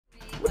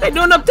What they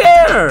doing up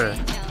there?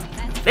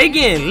 They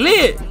getting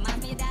lit. Okay.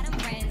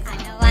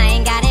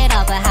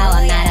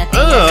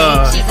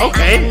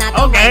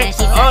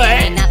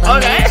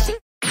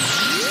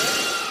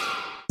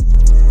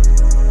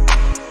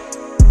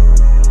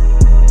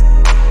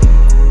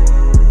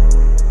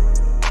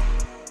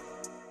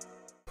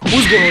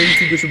 What's going on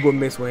YouTube? It's your boy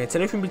MixWind.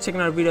 Today we're gonna be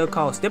checking out a video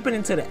called Stepping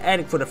Into the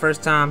Attic for the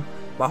First Time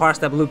by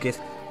Hardstop Lucas.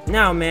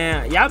 Now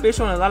man, y'all been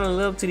showing a lot of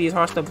love to these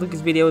Hardstop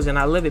Lucas videos and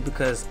I love it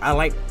because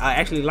I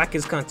actually like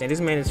his content. This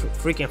man is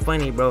freaking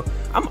funny, bro.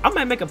 I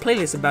might make a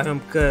playlist about him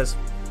because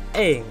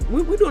hey,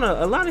 we're doing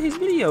a lot of his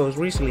videos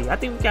recently. I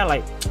think we got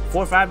like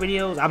 4 or 5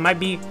 videos. I might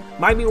be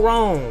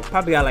wrong.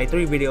 Probably got like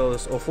 3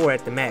 videos or 4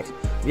 at the max.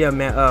 Yeah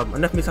man,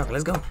 enough of me talking,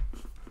 let's go.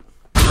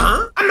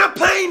 Huh? I'm not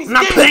playing these games.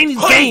 I'm not playing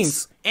these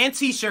games. And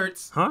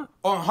t-shirts. Huh?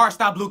 On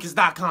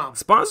hardstoplucas.com.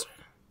 Sponsor?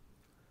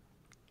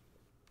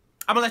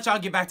 I'm gonna let y'all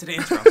get back to the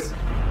intros.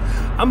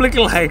 I'm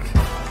looking like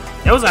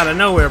that was out of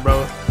nowhere,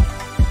 bro.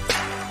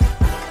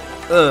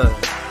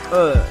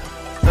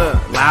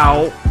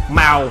 Loud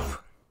mouth.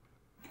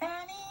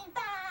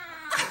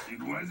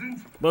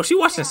 Bro, she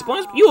watching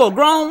SpongeBob. You a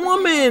grown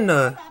woman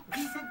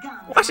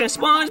watching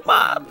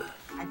SpongeBob.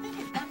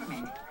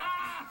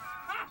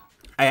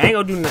 Hey, I ain't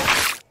gonna do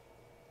nothing.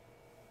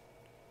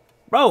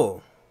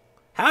 Bro,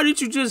 how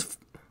did you just...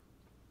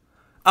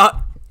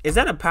 is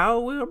that a Power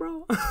Wheel,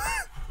 bro?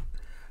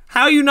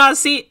 How did you not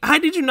see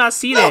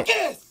that?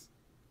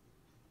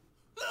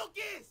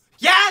 Lucas!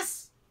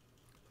 Yes!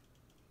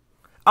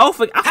 Oh,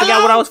 I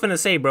forgot what I was finna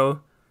say,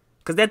 bro.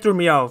 Cause that threw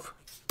me off.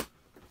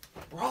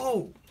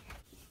 Bro.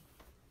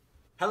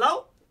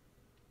 Hello?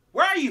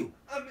 Where are you?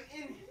 I'm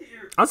in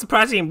here. I'm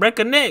surprised he didn't break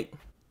a neck.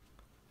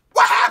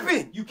 What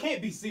happened? You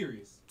can't be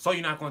serious. So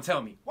you're not gonna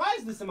tell me. Why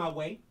is this in my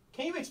way?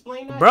 Can you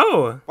explain that?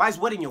 Bro. Why is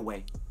what in your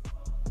way?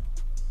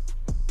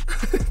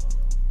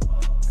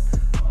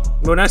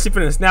 Bro, now she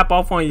finna snap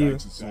off on you.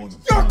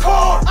 Your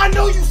car! I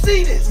know you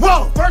see this!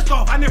 Whoa, first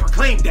off, I never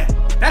claimed that.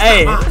 That's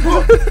hey. not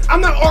mine. Look,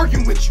 I'm not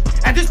arguing with you.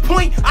 At this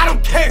point, I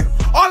don't care.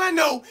 All I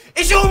know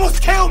is you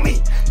almost killed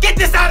me. Get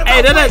this out of my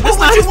way. That's what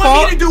not you his want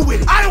fault. me to do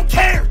with it? I don't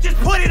care. Just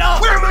put it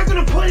up. Where am I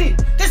gonna put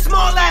it? This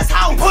small ass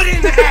house. Put it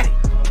in the attic.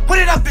 Put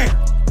it up there.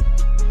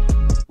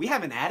 We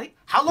have an attic?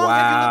 How long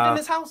have you lived in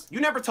this house?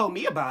 You never told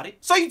me about it.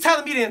 So you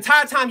telling me the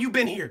entire time you've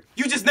been here,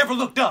 you just never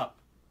looked up?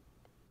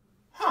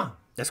 Huh.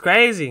 That's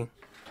crazy.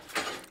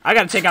 I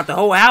gotta check out the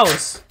whole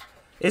house.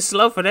 It's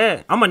slow for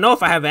that. I'm gonna know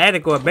if I have an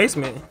attic or a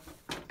basement.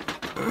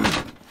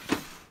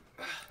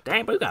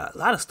 Dang, but we got a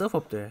lot of stuff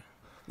up there.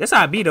 That's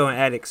how I be though in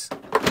attics.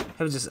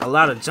 Have just a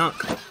lot of junk.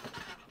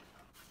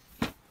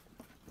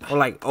 Or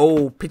like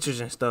old pictures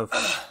and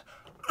stuff.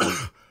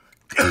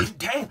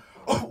 Damn.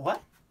 Oh,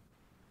 what?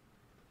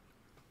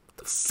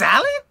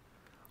 Salad?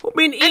 Who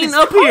been eating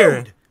up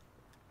here?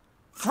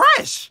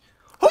 Fresh.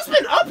 Who's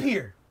been up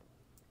here?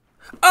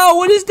 Oh,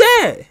 what is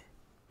that?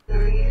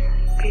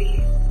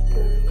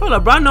 Hold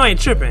up, bro. I know I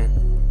ain't tripping.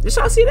 Did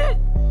y'all see that?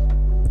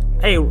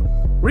 Hey,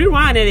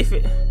 rewind it if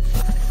it...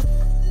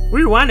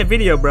 Rewind the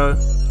video, bro.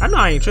 I know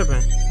I ain't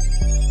tripping.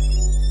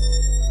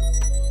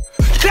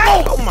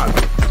 Oh my...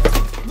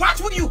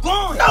 Watch where you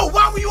going. No,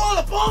 why were you all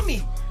up on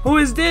me? Who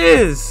is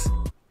this?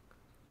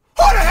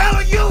 Who the hell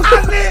are you?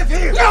 I live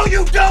here. No,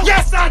 you don't.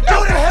 Yes, I do.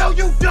 No, the hell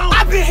you don't.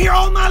 I've been here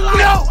all my life.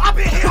 No, I've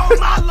been here all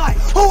my life.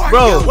 Who are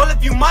you? Well,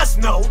 if you must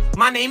know,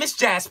 my name is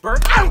Jasper.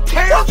 I don't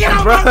care. Well, get out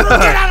of my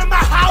room. Get out of my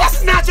house.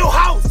 That's not your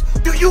house.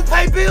 Do you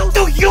pay bills?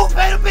 Do you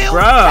pay the bills?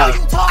 Bro.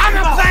 I'm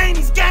not playing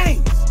these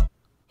games.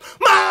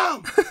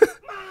 Mom.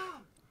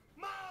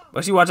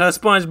 But she watch her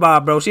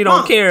SpongeBob, bro. She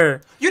don't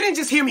care. You didn't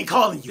just hear me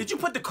calling you. Did you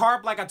put the car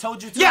up like I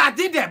told you to? Yeah, I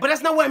did that, but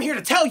that's not what I'm here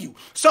to tell you.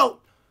 So...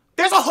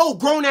 there's a whole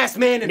grown-ass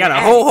man in the attic.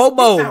 Got a whole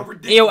hobo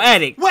in your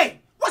attic.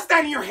 Wait, what's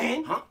that in your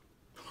hand? Huh?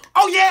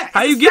 Oh, yeah.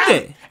 How you get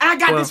that? And I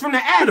got this from the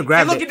attic.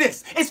 And look at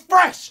this. It's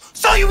fresh.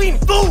 So you eating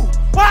food?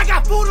 Well, I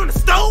got food on the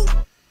stove?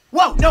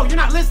 Whoa, no, you're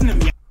not listening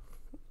to me.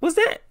 What's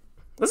that?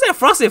 What's that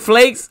Frosted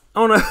Flakes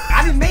on a...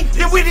 I didn't make this.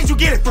 Then where did you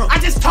get it from? I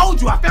just told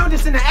you. I found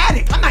this in the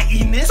attic. I'm not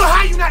eating this. So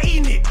how you not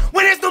eating it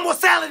when there's no more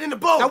salad in the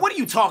bowl? Now, what are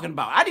you talking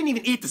about? I didn't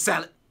even eat the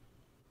salad.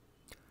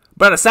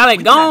 Bro, the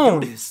salad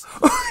gone. Do this.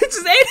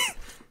 Just ate it.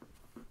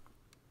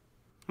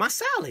 My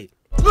salad.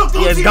 Look,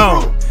 go to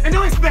your room. And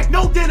don't expect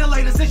no dinner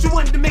later since you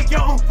wanted to make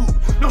your own food.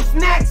 No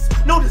snacks,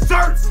 no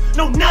desserts,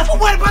 no nothing.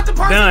 What about the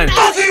person? Done.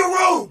 Go to your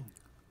room.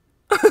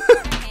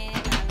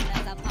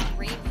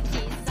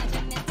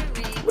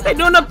 What they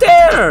doing up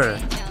there?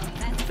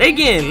 They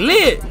getting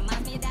lit. Okay.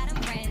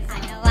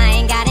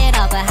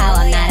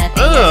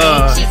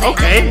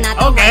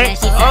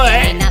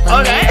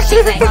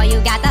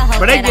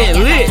 But they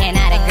getting lit.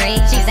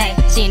 She say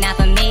she not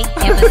for me.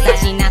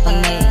 She not for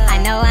me. I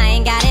know I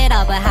ain't got it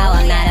all, but how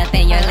I'm not up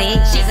in your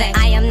league. She say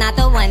I am not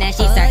the one, and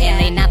she's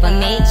certainly not for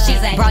me. She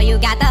say, bro, you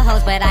got the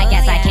host, but I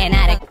guess I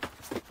cannot.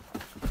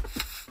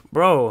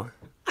 Bro,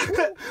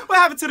 what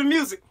happened to the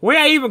music? Where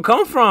I even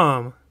come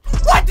from?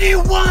 What do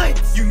you want?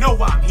 You know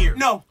why I'm here.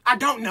 No, I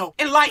don't know.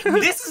 Enlighten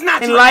me. This is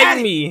not your attic.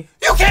 Enlighten me.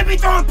 You can't be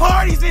throwing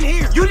parties in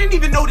here. You didn't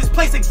even know this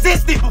place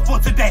existed before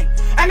today.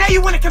 And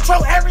you want to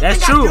control everything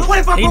That's I true. do? What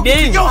if I He broke into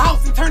did. your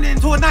house and turned it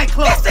into a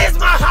nightclub? This is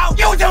my house.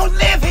 You don't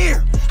live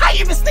here. How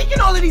you been sneaking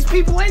all of these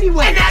people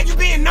anyway? And now you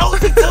being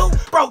nosy too?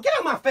 Bro, get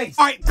out my face.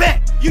 All right,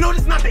 bet. You know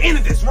this is not the end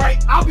of this,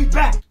 right? I'll be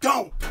back.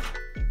 Don't.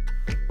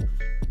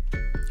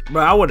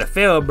 Bro, I would have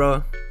failed,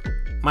 bro.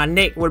 My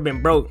neck would have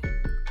been broke.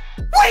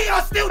 What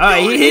y'all still doing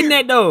Alright, he hitting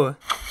here? that though.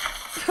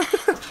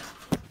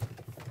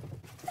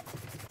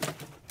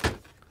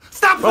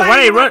 Stop Bro, why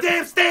playing they in my run-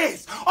 damn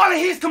stairs. All I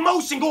hear is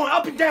commotion going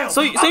up and down.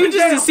 So you up and just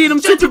down. didn't see them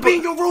two Shouldn't you people- be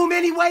in your room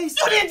anyways?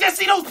 You didn't just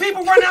see those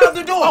people running out of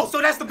the door. Oh,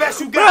 so that's the best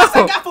you got.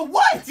 Bro. I got for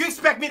what? You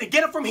expect me to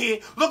get up from here,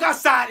 look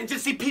outside, and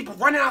just see people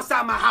running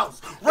outside my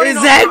house? Running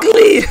all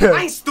Exactly. around.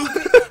 I ain't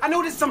stupid. I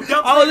know there's some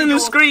dumb All place in the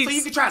yours, streets. so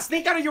you can try to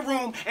sneak out of your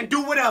room and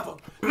do whatever.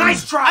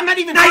 Nice try. I'm not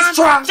even nice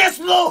try.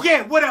 Just look.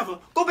 Yeah, whatever.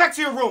 Go back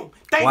to your room.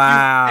 Thank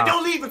Wow. you. And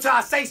don't leave until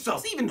I say so.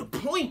 What's even the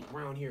point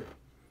around here?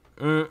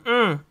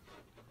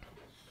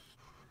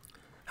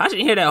 I should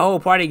hear that whole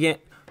party again.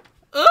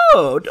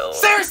 Oh, no.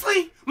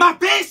 Seriously? My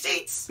bed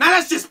sheets? Now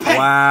that's just petty.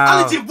 Wow.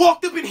 I legit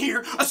walked up in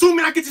here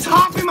assuming I could just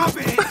hop in my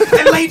bed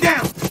and lay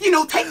down. You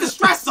know, take the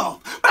stress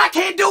off. But I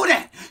can't do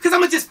that because I'm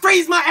going to just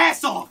freeze my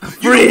ass off.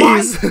 You know why?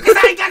 Freeze. Because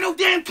I ain't got no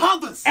damn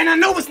covers. And I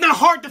know it's not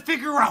hard to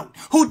figure out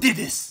who did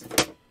this.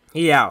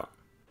 He out.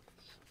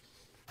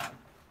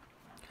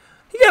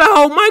 He got a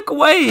whole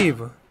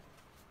microwave.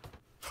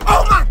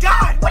 Oh my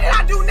God, what did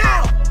I do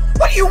now?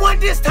 What do you want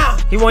this time?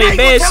 He want now your you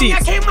bed tell me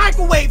sheets. I can't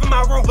microwave in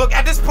my room. Look,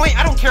 at this point,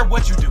 I don't care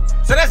what you do.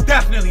 So that's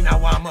definitely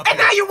not why I'm up here. And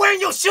now you're wearing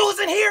your shoes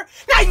in here?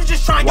 Now you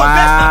just trying your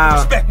best not to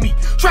respect me.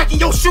 Tracking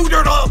your shoe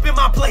dirt all up in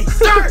my place.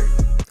 Sir!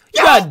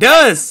 You got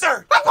dust.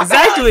 Sir! Like, what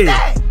Exactly. the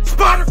hell is that?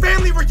 Spider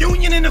family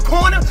reunion in the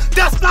corner.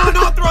 Dust flying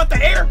all throughout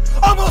the air.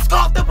 Almost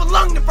coughed up a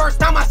lung the first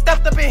time I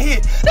stepped up in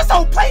here. This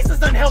whole place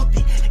is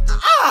unhealthy.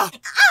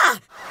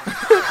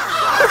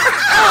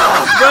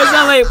 Bro,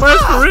 sound like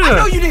first for I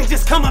know real. you didn't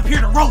just come up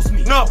here to roast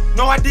me. No,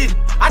 I didn't.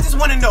 I just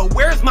want to know,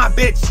 where's my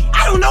bed sheet?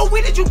 I don't know,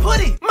 where did you put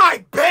it?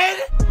 My bed?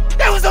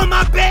 That was on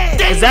my bed.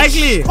 Damn,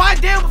 Exactly.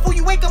 Quiet down before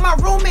you wake up my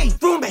roommate.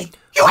 Roommate?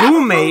 You have a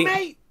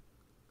roommate?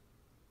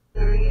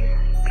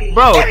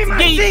 Bro, Give me my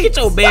sheets. get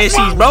your bed What's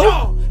wrong sheets, with bro.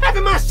 y'all?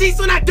 Having my sheets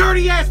on that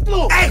dirty ass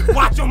floor. Hey,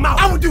 watch your mouth.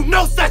 I would do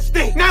no such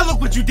thing. Now look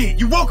what you did.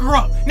 You woke her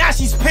up. Now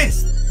she's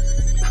pissed.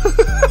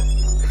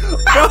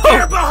 I don't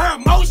care about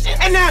her emotions.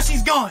 And now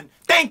she's gone.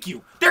 Thank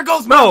you. There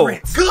goes my Bro.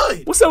 rent.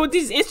 Good. What's up with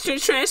these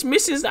instant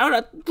transmissions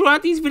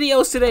throughout these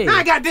videos today? Now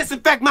I gotta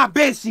disinfect my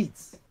bed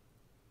sheets.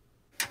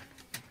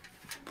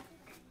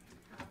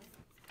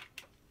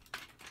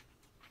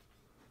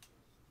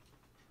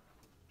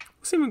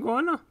 What's even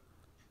going on?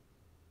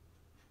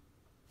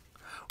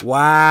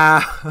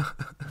 Wow.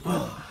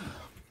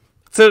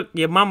 Took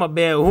your mama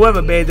bed,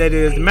 whoever bed that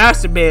is, the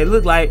master bed,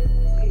 look like.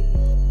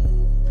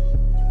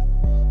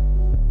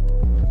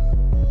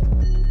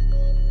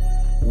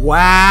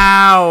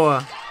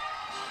 Wow.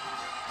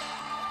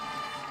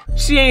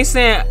 She ain't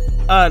saying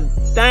a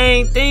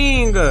dang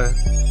thing.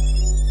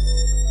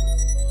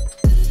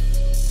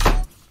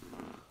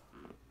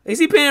 Is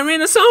he paying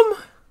rent or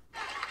something?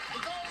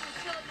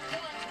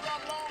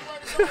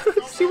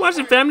 She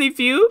watching Family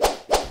Feud?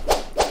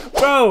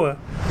 Bro,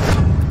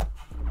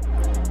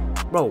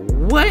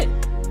 what?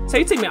 So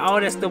you tell me all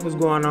that stuff was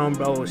going on,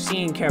 bro. She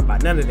ain't care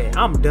about none of that.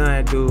 I'm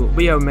done, dude.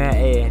 But yo, man,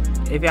 hey,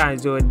 if y'all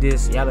enjoyed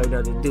this, y'all know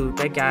what to do.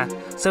 Thank y'all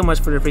so much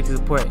for the freaking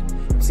support.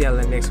 See y'all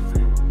in the next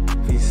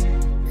one. Peace.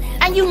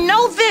 And you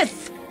know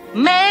this,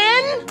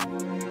 man.